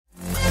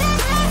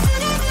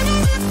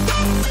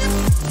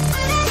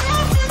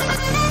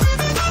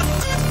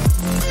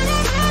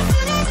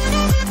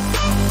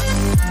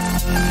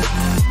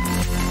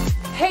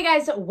Hi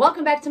guys,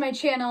 welcome back to my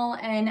channel,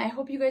 and I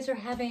hope you guys are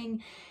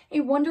having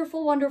a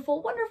wonderful, wonderful,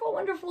 wonderful,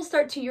 wonderful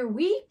start to your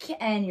week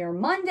and your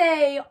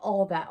Monday,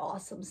 all that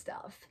awesome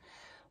stuff.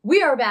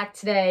 We are back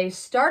today,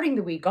 starting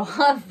the week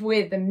off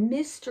with the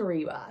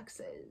mystery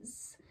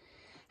boxes.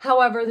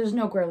 However, there's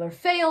no grail or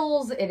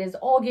fails. It is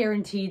all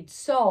guaranteed,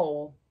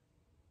 so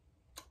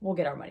we'll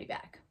get our money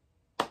back.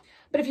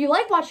 But if you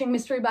like watching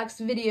mystery box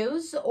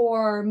videos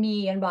or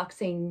me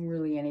unboxing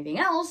really anything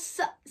else,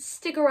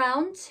 stick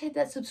around, hit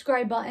that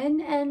subscribe button,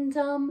 and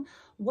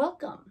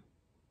welcome.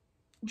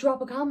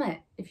 Drop a comment.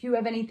 If you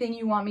have anything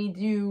you want me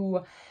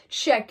to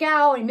check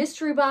out, any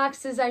mystery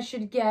boxes I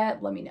should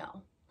get, let me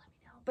know.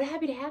 But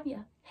happy to have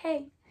you.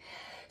 Hey.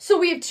 So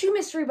we have two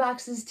mystery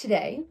boxes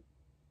today.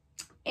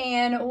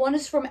 And one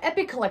is from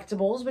Epic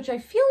Collectibles, which I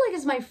feel like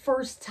is my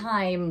first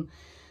time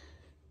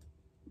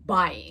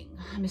buying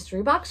a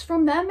mystery box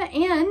from them.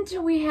 And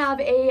we have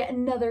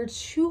another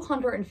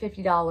 $250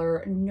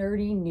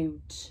 Nerdy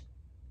Newt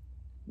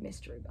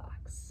mystery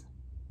box.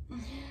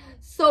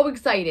 So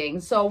exciting.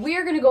 So we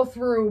are going to go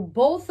through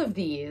both of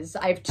these.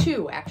 I have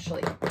two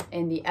actually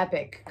in the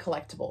Epic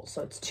Collectibles.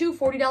 So it's two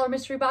 $40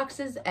 mystery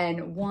boxes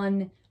and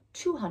one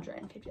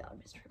 $250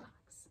 mystery box.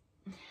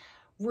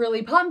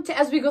 Really pumped.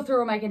 As we go through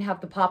them, I can have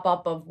the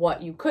pop-up of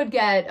what you could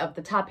get, of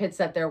the top hits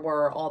that there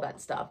were, all that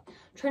stuff. I'm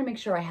trying to make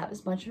sure I have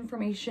as much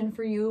information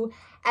for you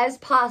as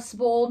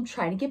possible. I'm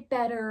trying to get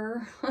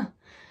better.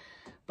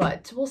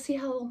 But we'll see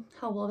how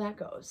well that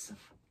goes.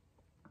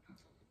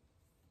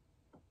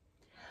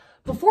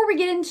 Before we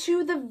get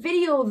into the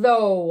video,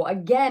 though,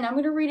 again, I'm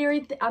gonna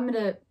reiterate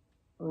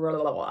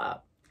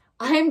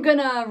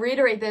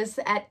this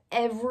at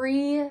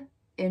every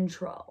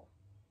intro.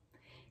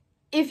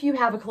 If you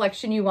have a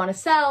collection you want to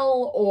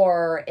sell,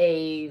 or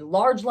a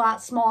large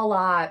lot, small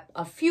lot,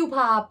 a few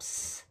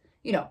pops,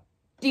 you know,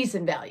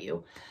 decent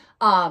value,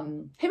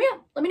 hit me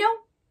up. Let me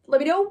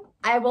know.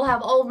 I will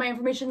have all of my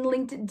information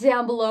linked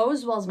down below,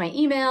 as well as my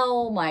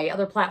email, my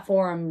other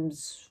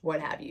platforms,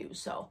 what have you.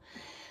 So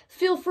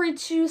feel free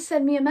to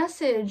send me a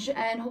message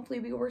and hopefully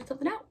we can work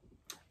something out.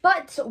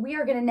 But we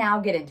are going to now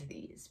get into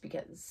these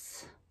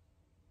because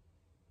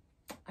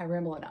I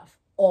ramble enough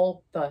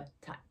all the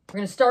time. We're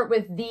going to start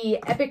with the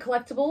Epic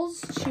Collectibles,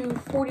 two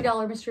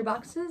 $40 mystery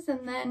boxes,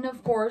 and then,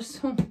 of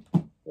course,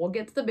 we'll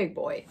get to the big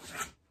boy.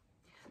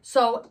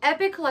 So,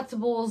 Epic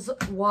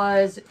Collectibles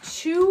was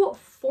two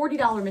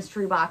 $40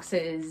 mystery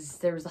boxes.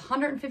 There was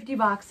 150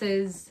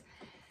 boxes.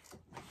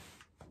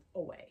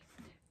 Away.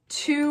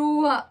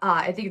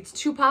 I think it's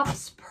 2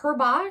 pops per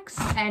box,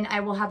 and I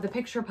will have the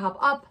picture pop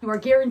up. You are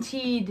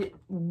guaranteed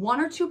 1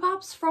 or 2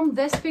 pops from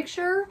this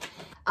picture.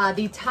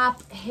 The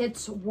top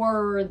hits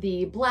were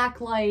the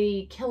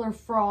Blacklight, Killer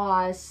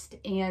Frost,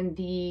 and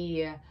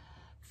the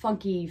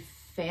Funky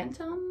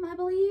Phantom, I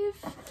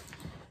believe.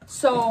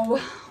 So,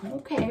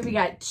 okay, we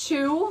got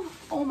 2.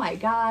 Oh my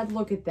God,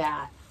 look at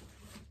that.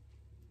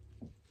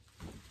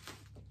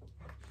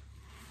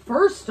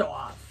 First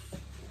off,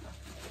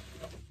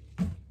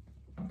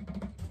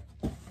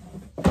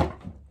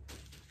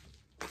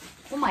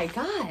 oh my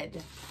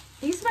God,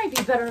 these might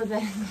be better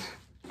than...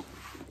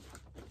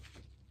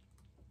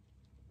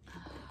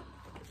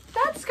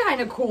 That's kind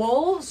of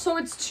cool. So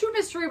it's 2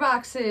 mystery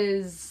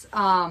boxes,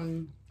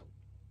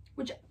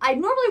 which I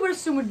normally would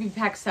assume would be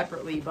packed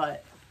separately,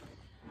 but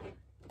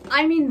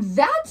I mean,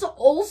 that's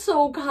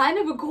also kind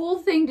of a cool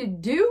thing to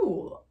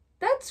do.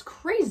 That's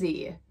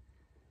crazy.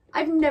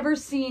 I've never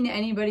seen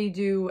anybody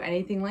do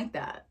anything like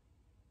that.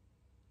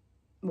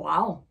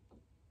 Wow.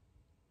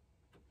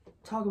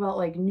 Talk about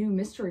like new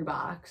mystery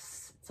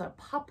box. It's a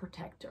pop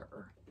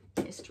protector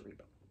mystery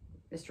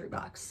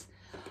box.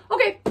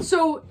 Okay,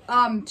 so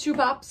 2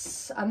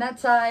 pops on that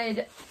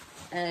side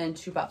and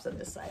 2 pops on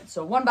this side.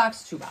 So 1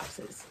 box, 2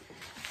 boxes.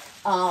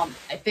 I'm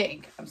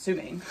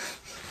assuming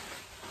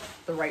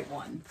the right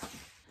one.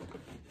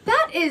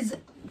 That is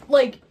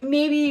like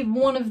maybe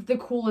one of the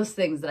coolest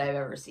things that I've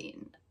ever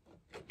seen.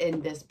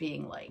 In this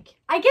being like,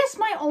 I guess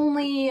my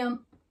only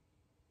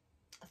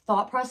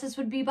thought process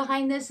would be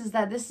behind this is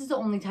that this is the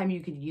only time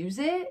you could use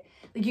it.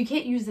 Like, you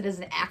can't use it as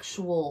an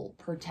actual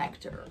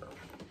protector.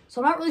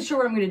 So I'm not really sure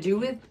what I'm going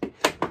to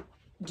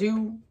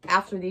do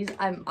after these.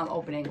 I'm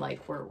opening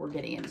like we're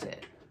getting into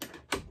it.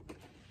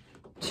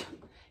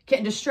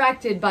 Getting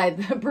distracted by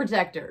the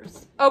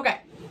protectors. Okay.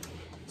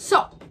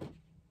 So,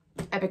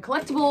 Epic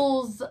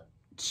Collectibles,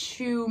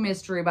 2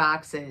 mystery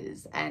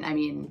boxes. And I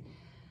mean,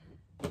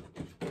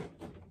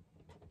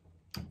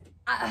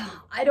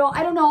 I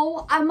don't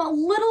know. I'm a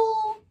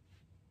little,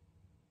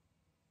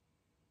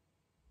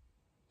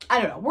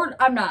 I don't know.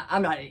 I'm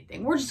not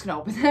anything. We're just going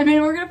to open them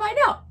and we're going to find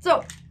out.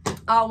 So,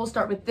 we'll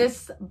start with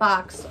this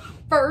box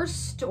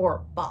first,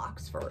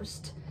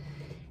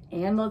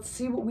 and let's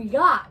see what we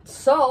got.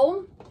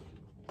 So,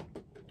 I'm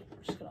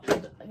just going to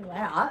hold it like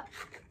that,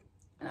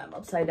 and I'm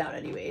upside down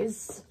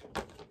anyways.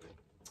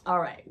 All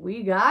right,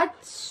 we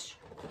got,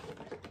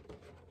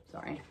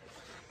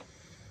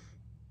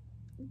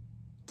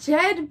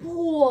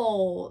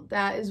 Deadpool.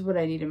 That is what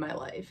I need in my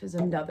life, is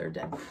another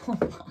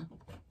Deadpool.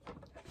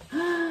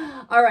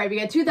 All right, we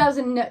got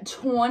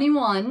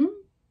 2021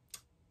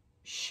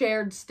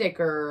 shared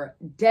sticker,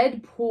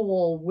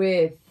 Deadpool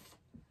with,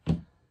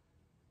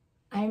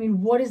 I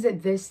mean, what is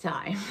it this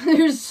time?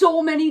 There's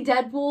so many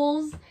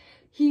Deadpools.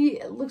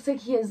 It looks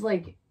like he has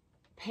like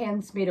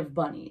pants made of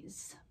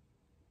bunnies.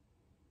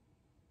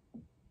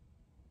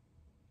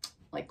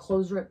 Like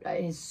clothes ripped,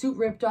 his suit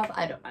ripped off.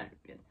 I don't.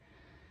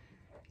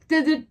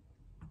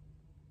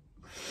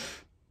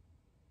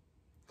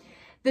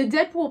 The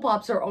Deadpool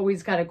pops are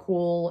always kind of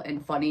cool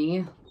and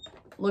funny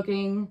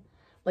looking.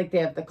 Like they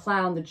have the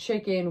clown, the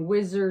chicken,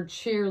 wizard,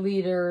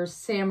 cheerleader,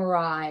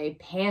 samurai,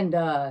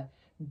 panda,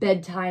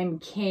 bedtime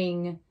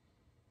king,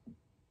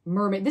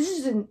 mermaid. This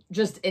isn't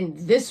just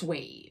in this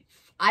wave.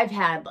 I've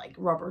had like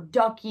rubber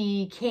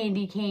ducky,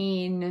 candy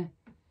cane,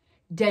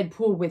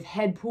 Deadpool with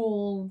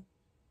headpool.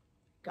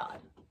 God.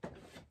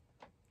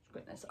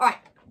 Goodness. All right.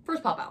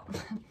 First pop out.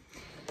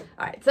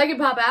 All right. Second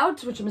pop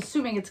out, which I'm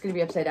assuming it's going to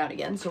be upside down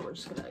again. So we're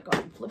just going to go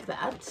ahead and flip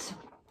that.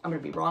 I'm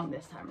going to be wrong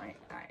this time, right?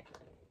 All right.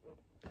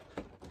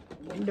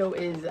 Window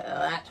is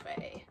that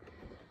way.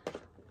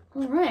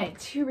 All right.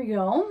 Here we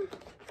go.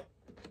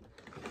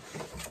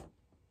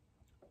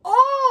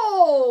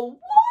 Oh,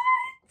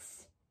 what?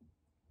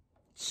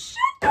 Shut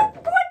the front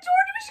door. Did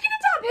we just get a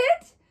top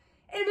hit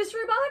in a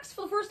mystery box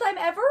for the first time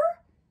ever?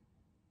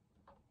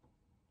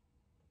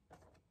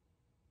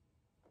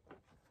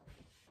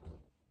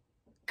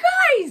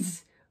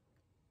 Guys,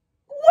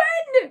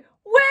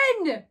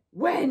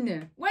 when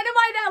am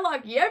I that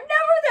lucky? I'm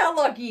never that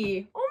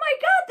lucky. Oh my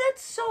God,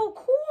 that's so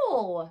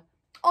cool.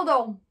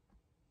 Although,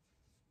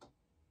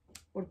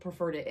 would have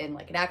preferred it in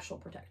like an actual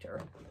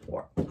protector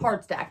or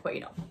hard stack, but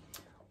you know,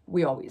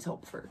 we always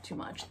hope for too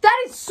much.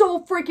 That is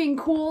so freaking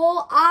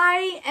cool.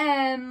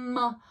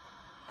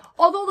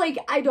 Although like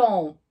I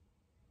don't,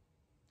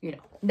 you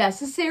know,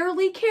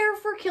 necessarily care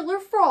for Killer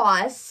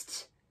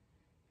Frost,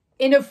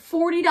 in a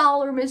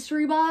 $40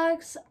 mystery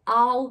box,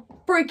 I'll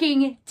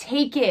freaking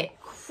take it.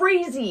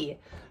 Crazy.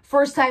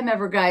 First time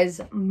ever, guys.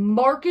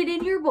 Mark it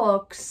in your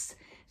books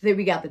that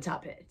we got the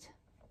top hit.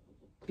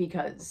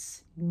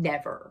 Because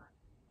never.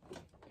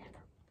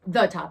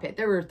 The top hit.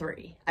 There were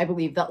 3, I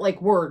believe, that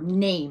like were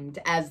named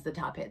as the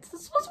top hits.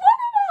 This was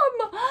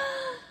one of them.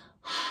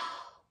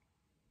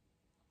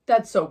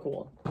 That's so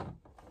cool.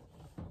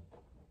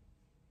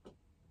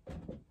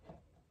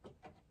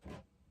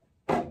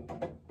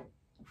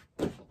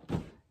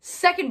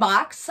 Second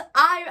box.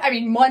 I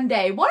mean,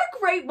 Monday. What a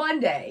great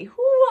Monday.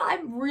 Ooh,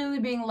 I'm really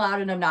being loud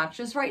and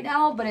obnoxious right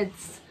now, but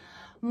it's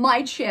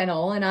my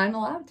channel and I'm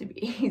allowed to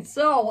be.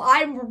 So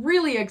I'm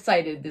really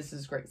excited. This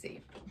is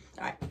crazy.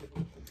 All right.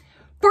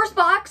 First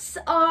box,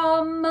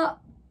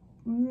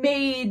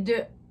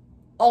 made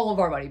all of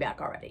our money back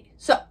already.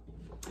 So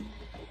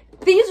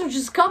these are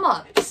just come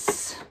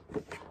ups.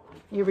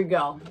 Here we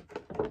go.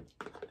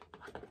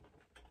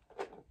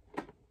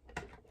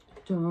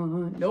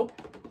 Dun, nope.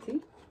 See?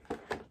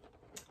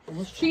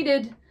 Almost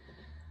cheated.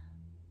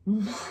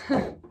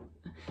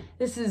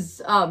 This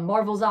is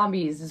Marvel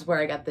Zombies. This is where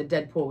I got the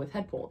Deadpool with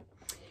headpool.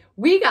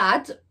 We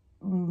got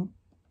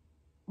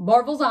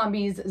Marvel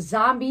Zombies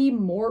Zombie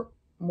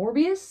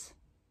Morbius.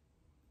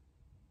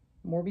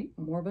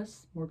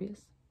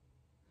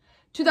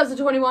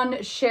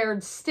 2021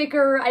 shared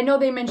sticker. I know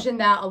they mentioned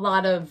that a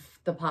lot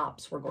of the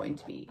pops were going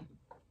to be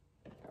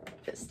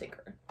this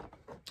sticker.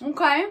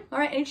 Okay. All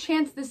right. Any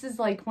chance this is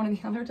like one of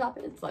the other top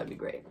hits? That'd be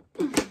great.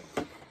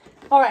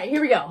 All right.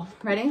 Here we go.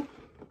 Ready?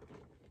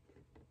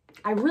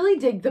 I really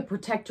dig the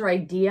protector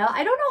idea.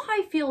 I don't know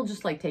how I feel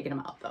just like taking them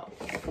out though.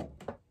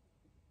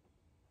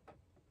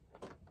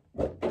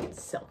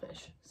 It's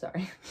selfish.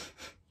 Sorry.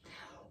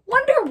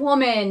 Wonder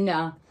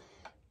Woman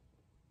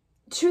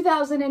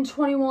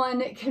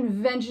 2021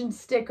 convention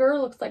sticker.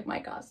 Looks like my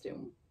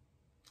costume.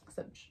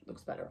 Except it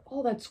looks better.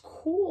 Oh, that's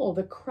cool.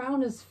 The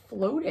crown is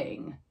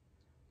floating.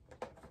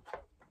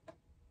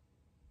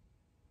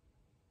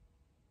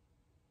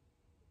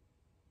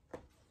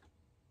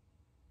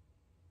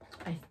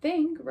 I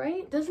think,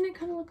 right? Doesn't it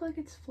kind of look like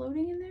it's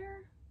floating in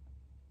there?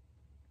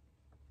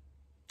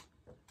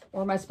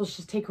 Or am I supposed to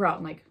just take her out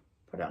and like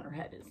put it on her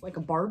head? It's like a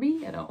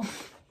Barbie? I don't.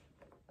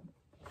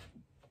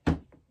 All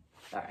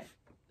right.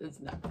 It's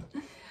not.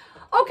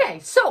 Okay,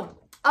 so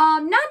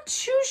not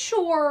too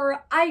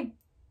sure.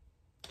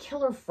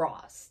 Killer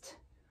Frost.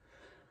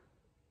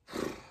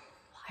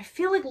 I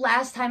feel like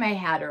last time I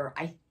had her,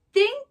 I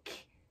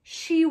think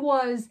she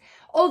was,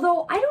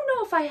 although I don't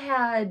know if I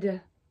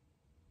had,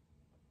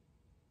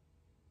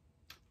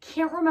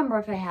 can't remember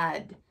if I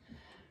had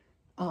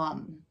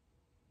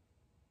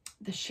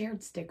the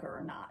shared sticker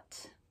or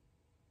not.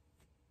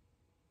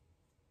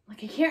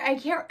 Like I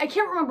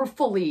can't remember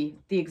fully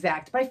the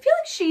exact, but I feel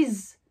like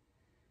she's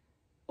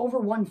over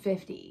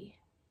 150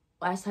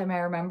 last time I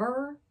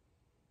remember.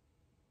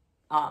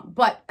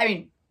 But I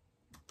mean,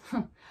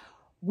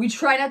 we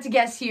try not to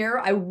guess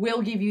here. I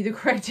will give you the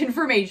correct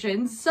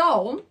information.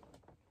 So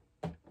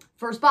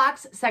first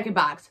box, second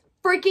box,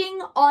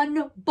 freaking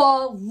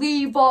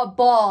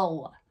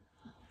unbelievable.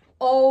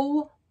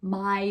 Oh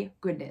My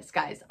goodness,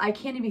 guys, I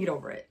can't even get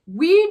over it.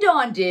 We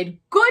done did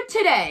good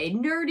today.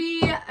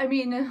 Nerdy, I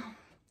mean,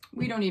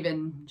 we don't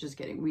even, just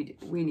kidding. We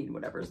need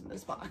whatever's in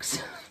this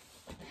box.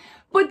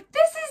 But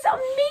this is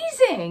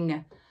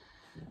amazing.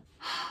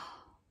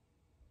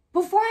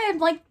 Before I'm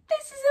like,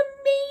 this is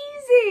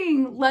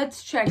amazing.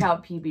 Let's check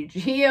out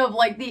PBG of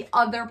like the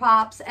other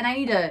pops. And I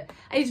need to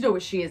know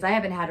what she is. I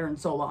haven't had her in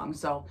so long.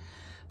 So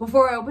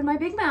before I open my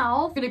big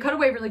mouth, I'm gonna cut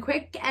away really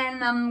quick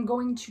and I'm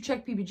going to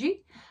check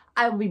PBG.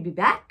 I will be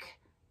back.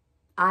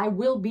 I'll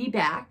be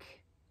back.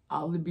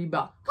 All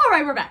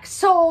right, we're back.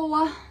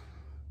 So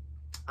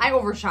I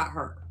overshot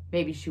her.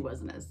 Maybe she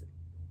wasn't as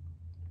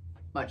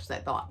much as I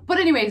thought. But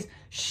anyways,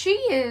 she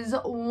is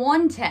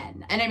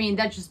 $110. And I mean,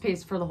 that just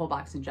pays for the whole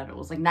box in general. It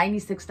was like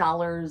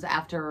 $96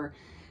 after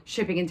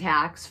shipping and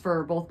tax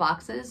for both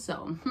boxes.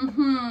 So,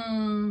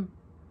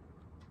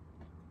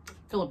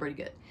 feeling pretty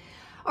good.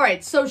 All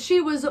right, so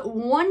she was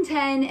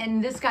 $110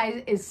 and this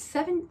guy is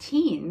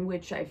 $17,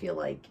 which I feel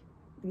like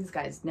these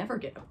guys never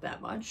get up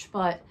that much,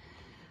 but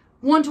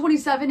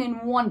 $127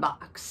 in one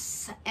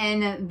box.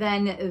 And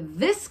then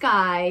this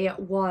guy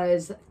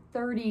was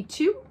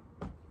 $32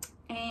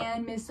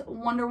 and Miss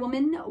Wonder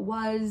Woman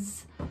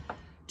was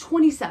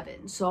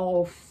 $27,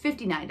 so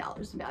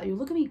 $59 in value.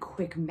 Look at me,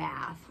 quick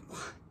math.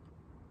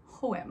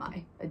 Who am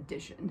I?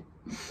 Addition.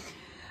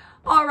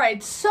 All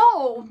right,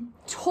 so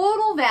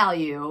total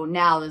value,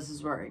 now this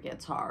is where it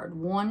gets hard.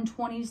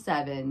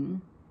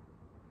 127,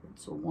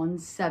 so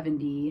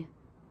 170,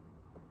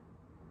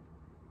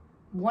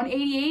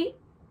 188.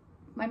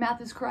 My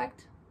math is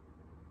correct.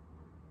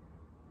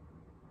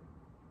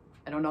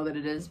 I don't know that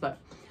it is, but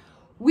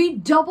we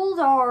doubled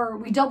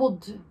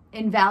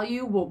in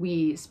value what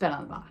we spent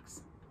on the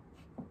box.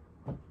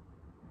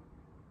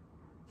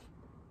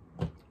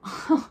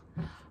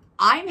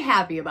 I'm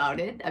happy about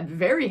it. I'm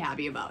very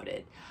happy about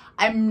it.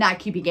 I'm not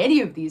keeping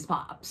any of these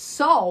pops.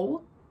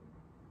 So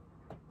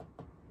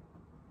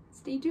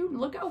stay tuned.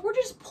 Look out, we're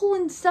just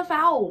pulling stuff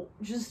out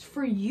just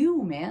for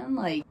you, man.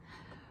 Like,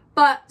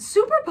 but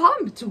super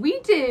pumped. We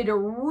did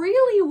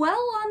really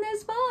well on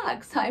this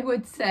box, I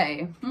would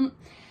say.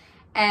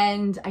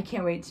 And I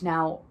can't wait to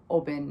now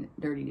open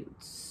Nerdy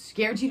Newt's.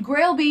 Guaranteed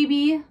Grail,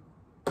 baby.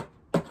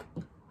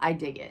 I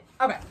dig it.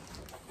 Okay.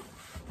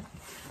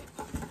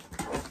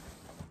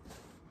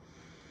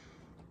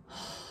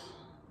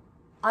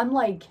 I'm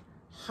like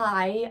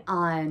high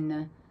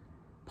on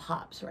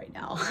pops right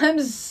now. I'm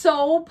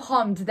so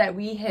pumped that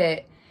we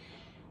hit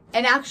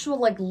an actual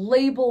like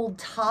labeled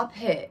top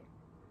hit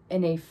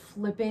in a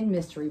flippin'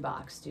 mystery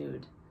box,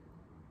 dude.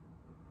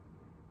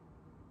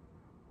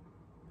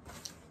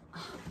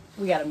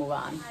 We gotta move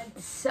on.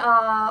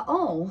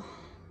 Oh,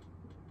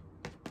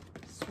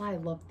 that's why I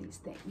love these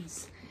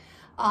things.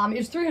 It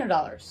was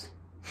 $300,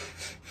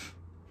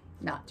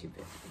 not $250.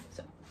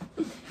 So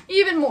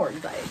even more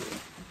anxiety.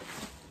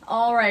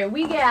 All right,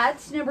 we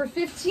got number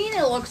 15.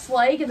 It looks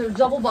like, and they're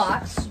double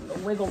box. I'm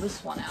gonna wiggle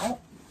this one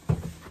out.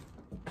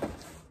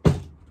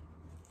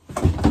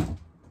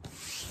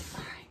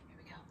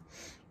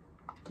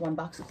 One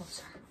box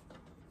closer.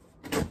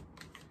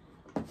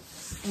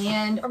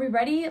 And are we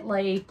ready?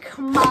 Like,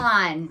 come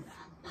on,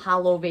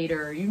 Hollow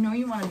Vader. You know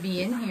you want to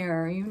be in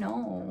here, you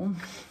know.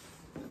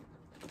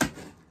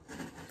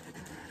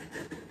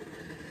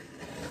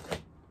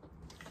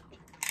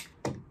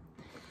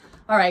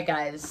 All right,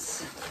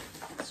 guys.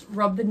 Let's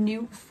rub the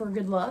Newt for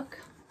good luck.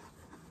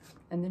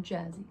 And the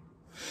Jassy.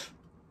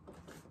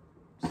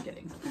 Just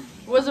kidding.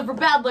 If it wasn't for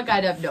bad luck,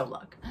 I'd have no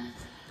luck.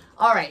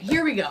 All right,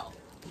 here we go.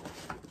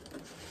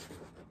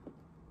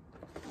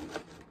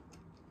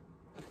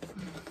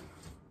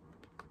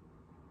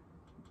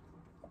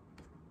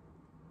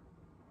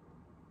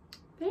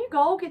 There you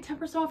go. Get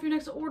 10% off your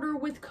next order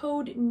with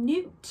code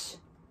NEWT.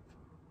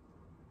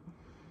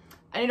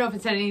 I didn't know if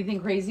it said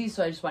anything crazy,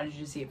 so I just wanted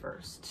you to see it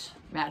first.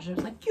 Imagine it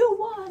was like, you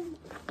won.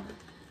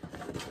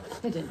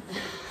 It didn't.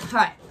 All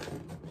right.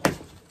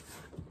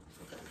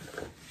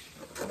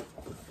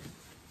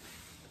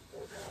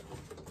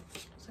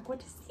 It's like,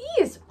 what is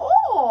this?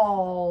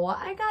 Oh,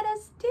 I got a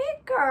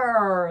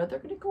sticker. They're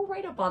going to go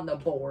right up on the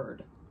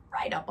board.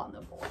 Right up on the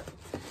board.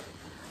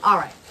 All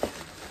right.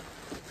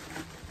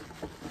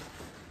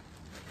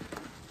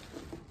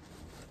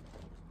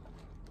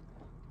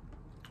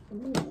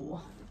 Ooh,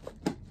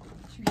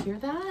 did you hear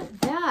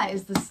that? That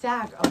is the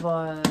stack of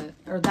a,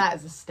 or that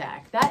is a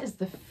stack. That is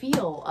the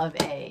feel of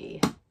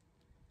a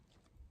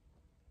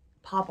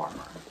pop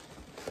armor.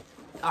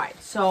 All right,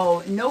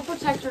 so no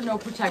protector,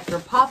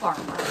 pop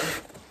armor.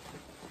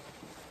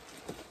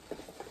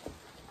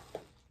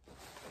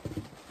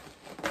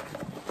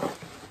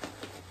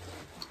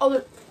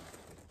 Oh,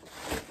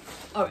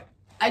 okay.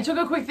 I took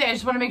a quick thing. I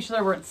just want to make sure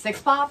there weren't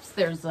 6 pops.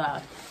 There's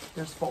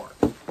 4.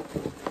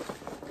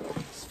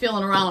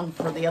 Feeling around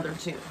for the other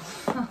 2.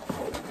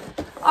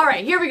 All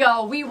right, here we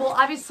go. We will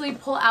obviously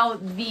pull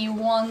out the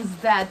ones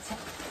that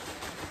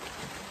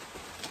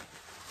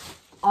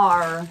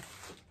are,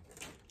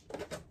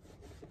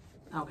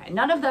 okay,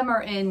 none of them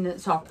are in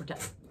soft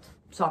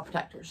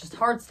protectors, just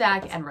hard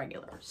stack and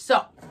regular.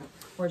 So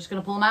we're just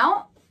gonna pull them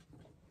out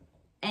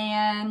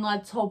And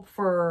let's hope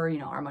for, you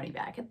know, our money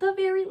back at the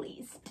very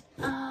least.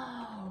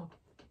 Oh.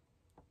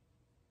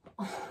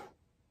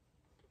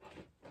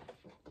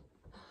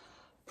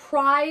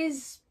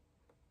 Prize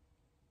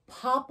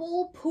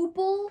Popple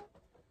Poople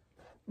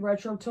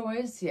Retro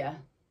Toys, yeah.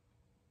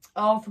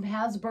 Oh, from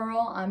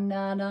Hasbro. I'm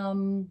not,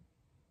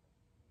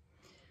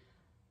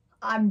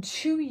 I'm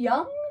too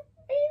young,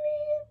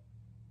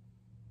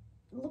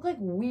 maybe? Look like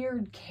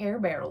weird Care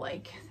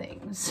Bear-like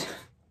things.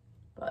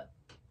 But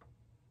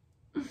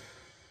I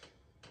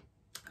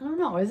don't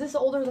know. Is this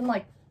older than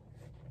like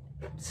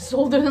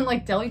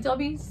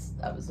Teletubbies?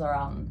 That was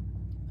around.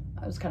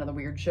 That was kind of the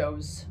weird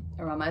shows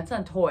around my. It's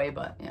not a toy,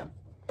 but yeah.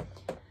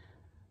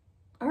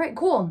 All right,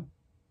 cool.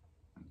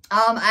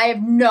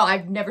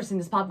 I've never seen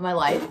this pop in my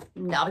life.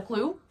 Not a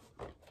clue.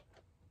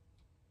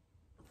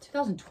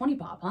 2020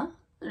 pop, huh?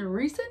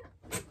 Recent?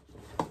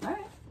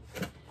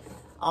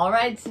 All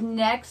right,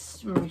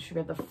 next, make sure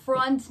we got the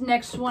front.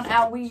 Next one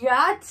out we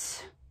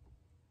got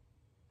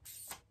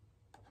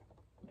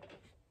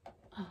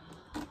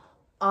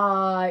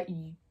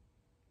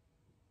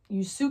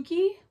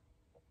Yusuke.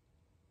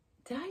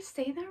 Did I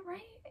say that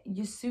right?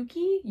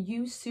 Yusuke?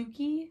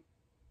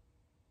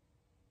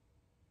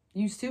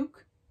 You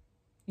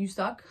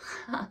suck?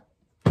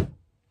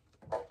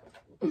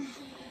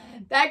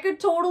 That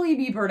could totally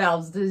be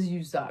pronounced as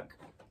you suck.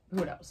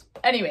 Who knows?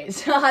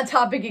 Anyways,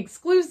 topic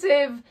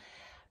exclusive.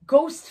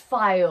 Ghost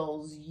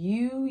Files.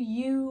 We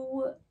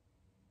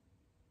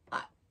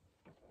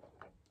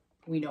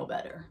know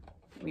better.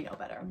 We know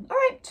better. All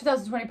right,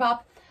 2020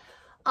 pop.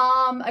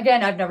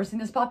 Again, I've never seen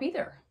this pop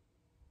either.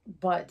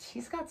 But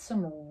he's got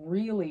some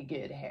really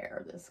good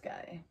hair, this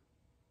guy.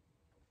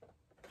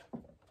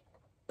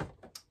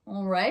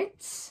 All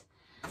right.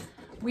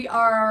 We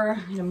are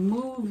going to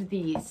move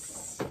the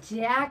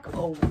stack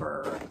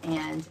over,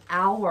 and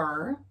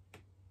our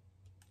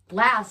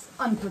last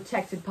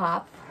unprotected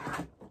pop.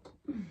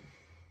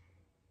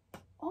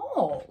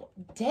 Oh,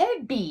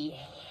 Debbie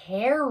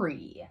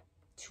Harry.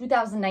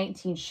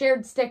 2019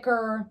 shared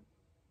sticker.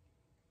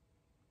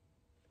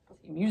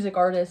 Music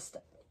artist.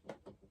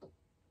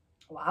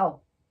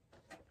 Wow.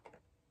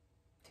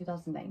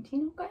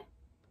 2019, okay.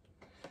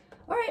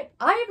 All right,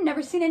 I have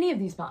never seen any of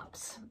these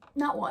pops.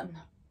 Not one.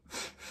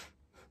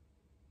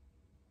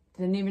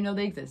 Didn't even know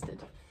they existed.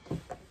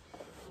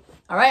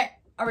 All right,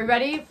 are we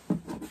ready?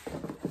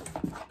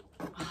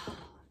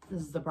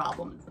 This is the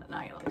problem, is that now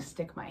I gotta like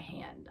stick my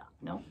hand up.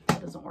 Nope,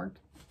 that doesn't work.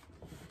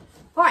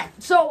 All right,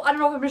 so I don't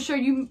know if I'm gonna show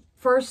you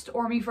first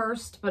or me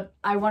first, but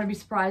I want to be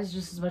surprised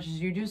just as much as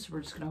you do, so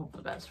we're just gonna hope for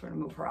the best. We're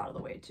gonna move her out of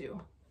the way too.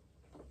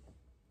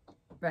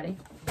 Ready?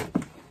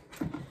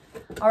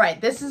 All right,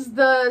 this is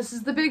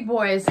the big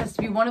boy. This has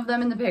to be one of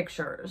them in the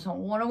picture. So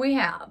what do we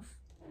have?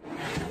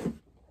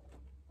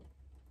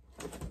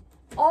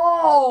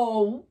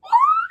 Oh,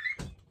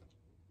 what?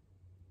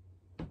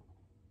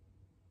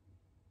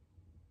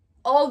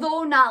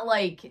 Although not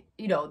like,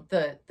 you know,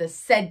 the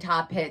said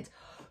top hits.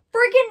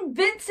 Freaking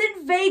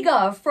Vincent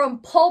Vega from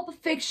Pulp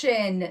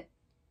Fiction.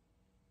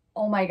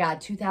 Oh my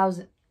God,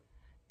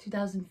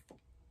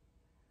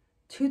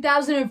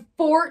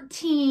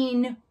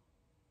 2014,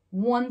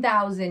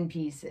 1,000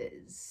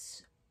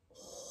 pieces.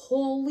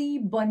 Holy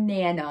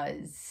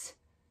bananas.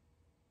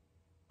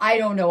 I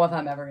don't know if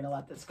I'm ever going to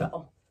let this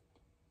go.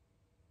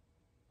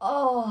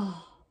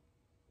 Oh.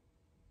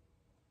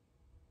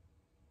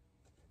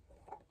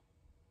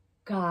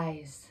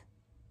 Guys.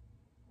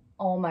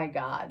 Oh my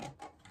God.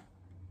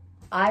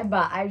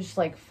 I just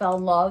like fell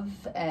in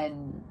love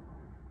and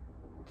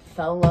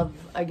fell in love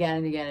again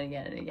and again and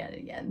again and again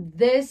and again.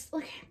 This,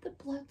 look at the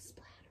blood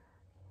splatter.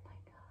 Oh my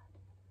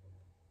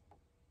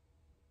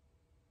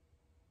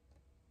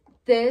God.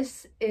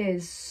 This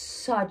is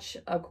such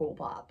a cool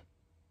pop.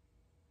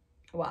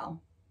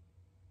 Wow.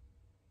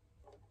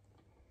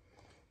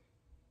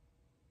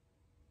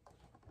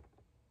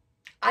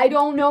 I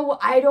don't know.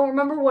 I don't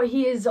remember what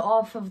he is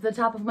off of the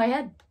top of my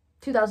head.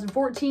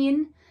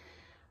 2014.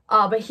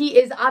 But he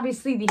is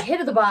obviously the hit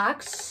of the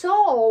box.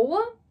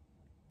 So,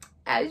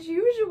 as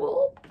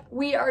usual,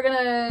 we are going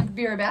to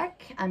be right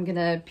back. I'm going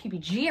to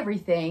PPG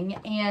everything.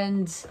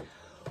 And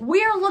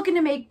we are looking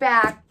to make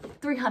back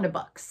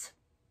 $300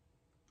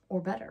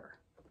 or better.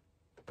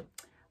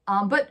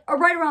 But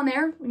right around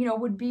there, you know,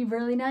 would be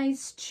really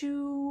nice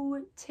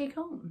to take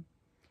home.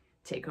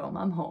 Take home,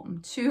 I'm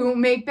home. To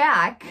make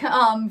back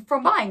from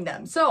buying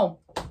them. So,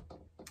 I'm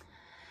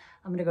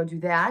going to go do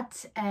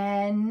that.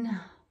 And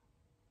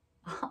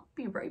I'll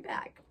be right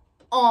back.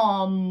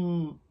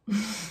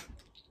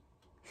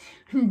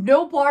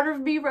 No part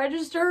of me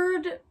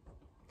registered.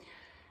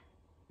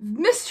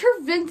 Mr.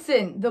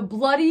 Vincent, the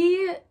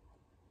bloody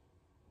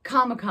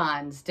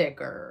Comic-Con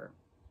sticker.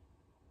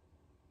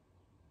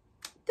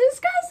 This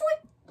guy's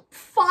like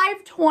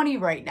 520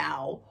 right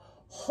now.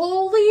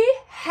 Holy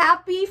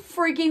happy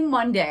freaking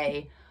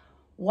Monday.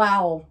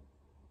 Wow.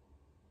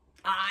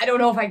 I don't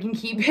know if I can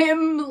keep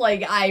him.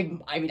 Like, I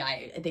mean,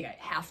 I think I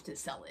have to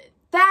sell it.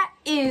 That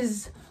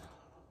is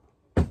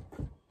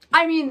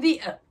I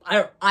mean,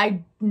 I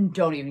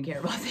don't even care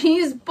about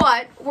these,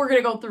 but we're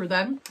going to go through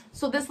them.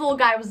 So this little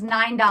guy was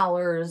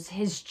 $9.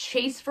 His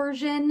chase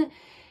version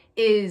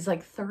is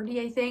like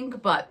 30, I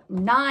think, but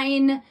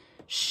 9.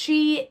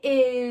 She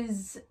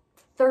is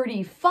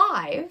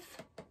 35,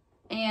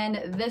 and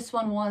this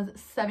one was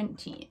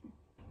 17.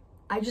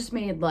 I just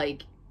made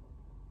like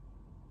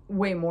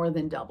way more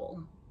than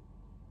double.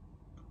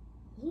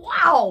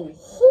 Wow,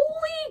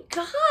 holy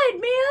God,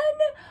 man.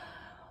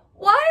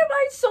 Why am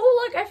I so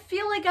I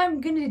feel like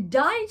I'm gonna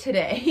die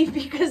today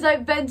because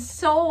I've been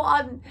so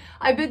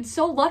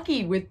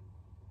lucky with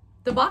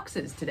the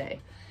boxes today.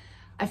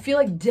 I feel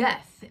like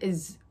death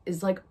is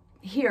like,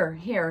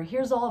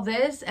 here's all of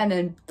this, and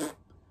then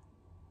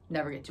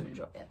never get to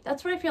enjoy it.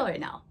 That's what I feel right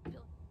now.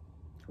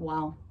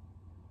 Wow.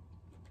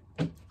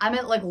 I'm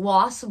at like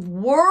loss of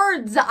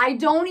words. I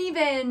don't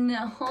even,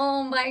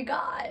 oh my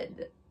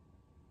God.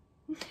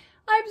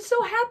 I'm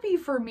so happy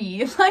for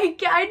me.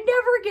 Like I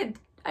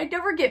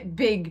never get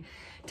big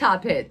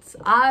top hits.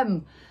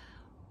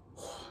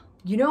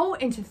 You know,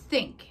 and to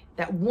think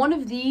that not one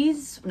of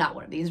these,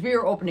 we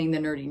were opening the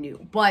Nerdy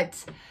Newt,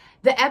 but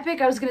the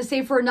epic I was going to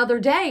save for another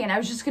day, and I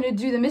was just going to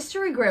do the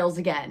mystery grails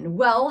again.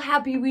 Well,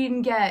 happy we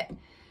didn't get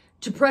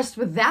depressed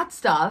with that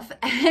stuff,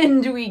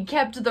 and we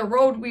kept the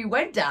road we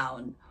went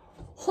down.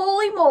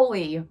 Holy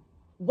moly.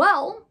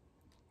 Well,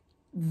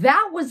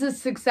 that was a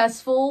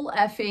successful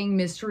effing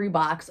mystery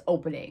box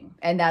opening,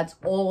 and that's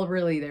all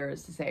really there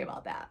is to say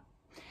about that.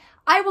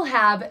 I will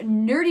have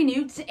Nerdy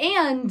Newt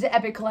and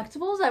Epic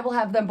Collectibles. I will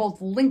have them both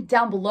linked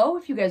down below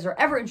if you guys are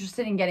ever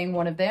interested in getting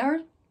one of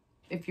theirs.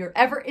 If you're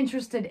ever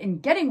interested in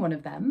getting one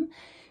of them,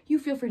 you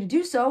feel free to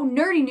do so.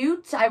 Nerdy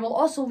Newt, I will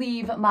also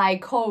leave my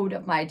code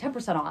of my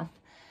 10% off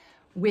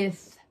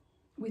with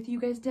you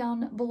guys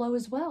down below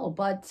as well.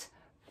 But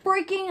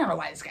freaking, I don't know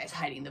why this guy's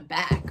hiding the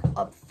back.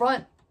 Up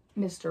front,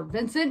 Mr.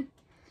 Vincent.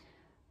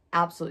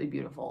 Absolutely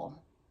beautiful.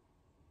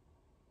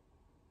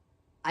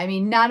 I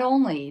mean, not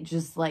only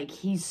just like,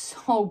 he's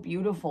so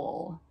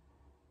beautiful.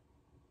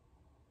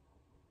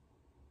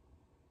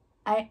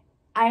 I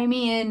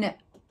mean,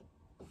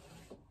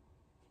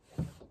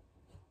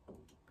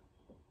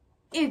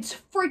 it's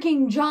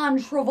freaking John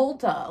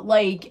Travolta.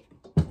 Like,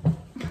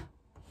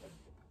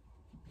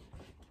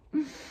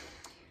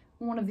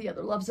 one of the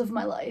other loves of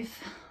my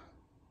life.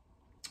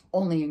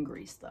 Only in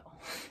Greece, though.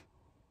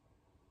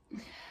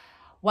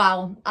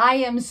 Wow, I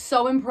am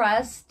so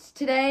impressed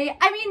today.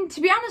 I mean, to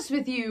be honest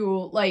with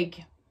you,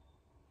 like,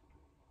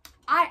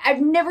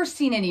 I've never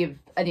seen any of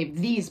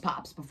these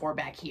pops before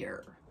back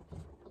here.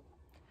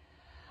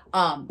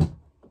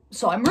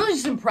 So I'm really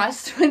just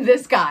impressed with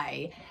this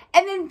guy.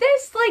 And then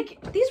this,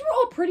 like, these were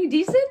all pretty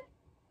decent.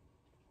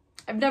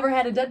 I've never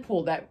had a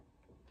Deadpool that,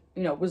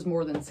 you know, was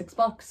more than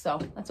 $6,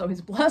 so that's always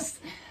a plus.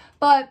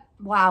 But,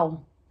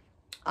 wow.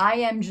 I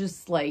am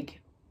just,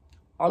 like,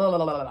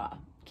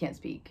 can't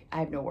speak. I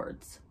have no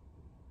words.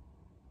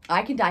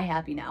 I can die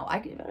happy now.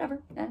 Whatever.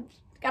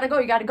 Gotta go,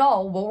 you gotta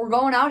go. Well, we're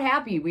going out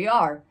happy. We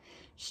are.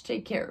 Just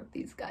take care of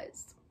these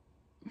guys.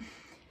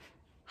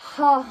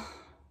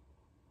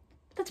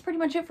 That's pretty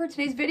much it for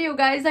today's video,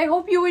 guys. I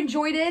hope you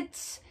enjoyed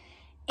it.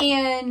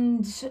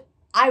 And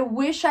I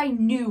wish I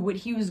knew what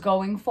he was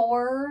going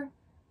for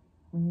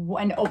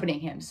when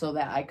opening him so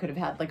that I could have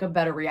had like a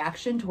better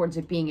reaction towards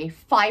it being a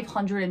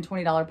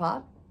 $520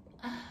 pop.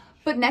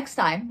 But next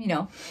time, you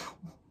know,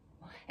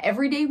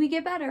 every day we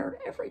get better,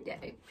 every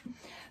day.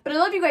 But I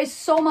love you guys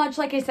so much.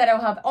 Like I said, I'll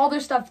have all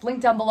their stuff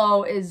linked down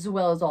below as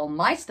well as all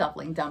my stuff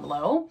linked down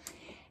below.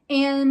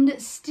 And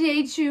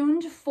stay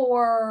tuned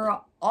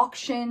for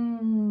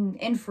auction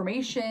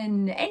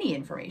information, any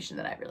information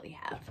that I really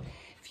have.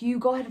 If you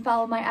go ahead and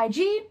follow my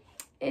IG,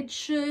 it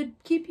should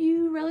keep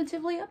you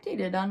relatively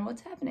updated on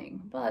what's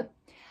happening. But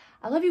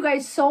I love you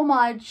guys so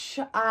much.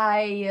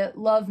 I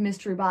love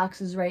mystery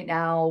boxes right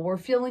now. We're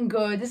feeling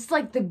good. This is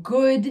like the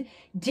good,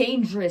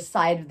 dangerous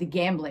side of the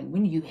gambling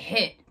when you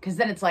hit. Because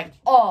then it's like,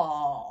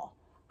 oh,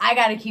 I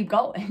got to keep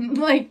going.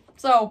 Like,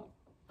 so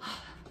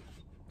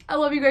I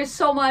love you guys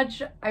so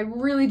much. I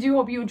really do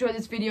hope you enjoyed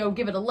this video.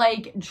 Give it a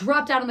like.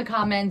 Drop down in the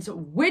comments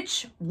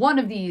which one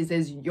of these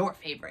is your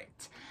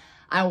favorite.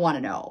 I want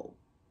to know.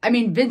 I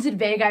mean, Vincent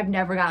Vega, I've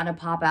never gotten a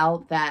pop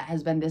out that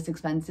has been this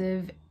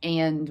expensive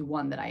and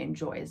one that I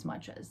enjoy as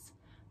much as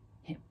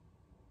him.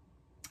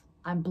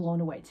 I'm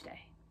blown away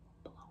today.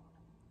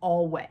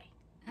 Blown away.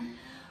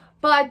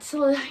 But,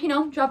 you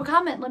know, drop a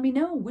comment. Let me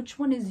know which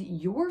one is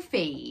your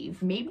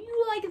fave. Maybe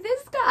you like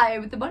this guy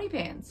with the bunny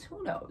pants.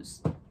 Who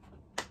knows?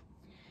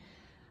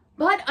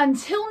 But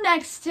until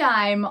next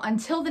time,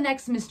 until the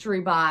next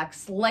mystery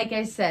box, like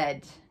I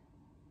said,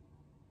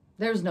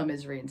 there's no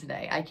misery in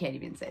today. I can't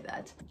even say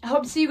that. I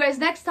hope to see you guys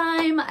next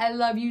time. I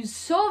love you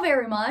so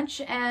very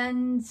much.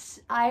 And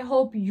I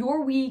hope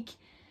your week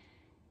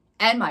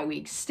and my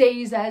week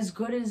stays as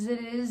good as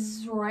it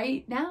is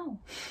right now.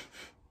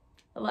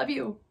 I love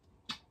you.